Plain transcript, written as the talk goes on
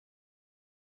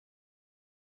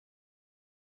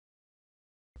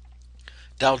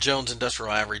Dow Jones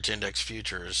Industrial Average Index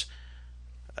Futures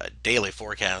daily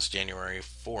forecast January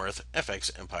 4th,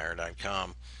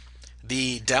 fxempire.com.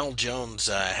 The Dow Jones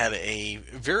had a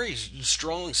very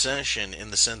strong session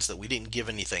in the sense that we didn't give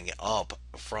anything up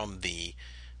from the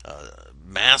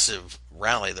massive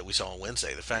rally that we saw on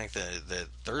Wednesday. The fact that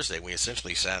Thursday we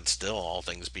essentially sat still, all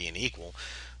things being equal,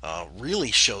 really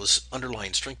shows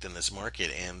underlying strength in this market,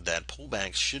 and that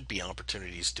pullbacks should be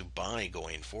opportunities to buy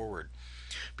going forward.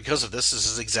 Because of this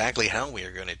is exactly how we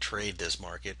are going to trade this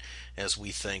market, as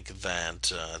we think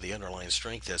that the underlying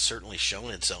strength has certainly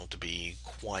shown itself to be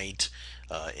quite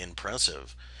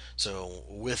impressive. So,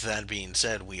 with that being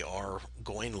said, we are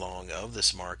going long of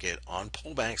this market on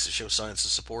pullbacks that show signs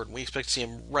of support, and we expect to see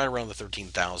them right around the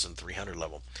 13,300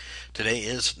 level. Today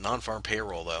is non-farm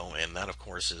payroll, though, and that, of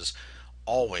course, is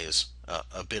always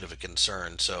a bit of a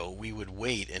concern. So we would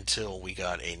wait until we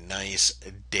got a nice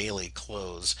daily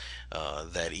close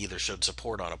that either showed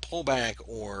support on a pullback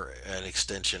or an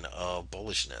extension of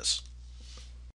bullishness.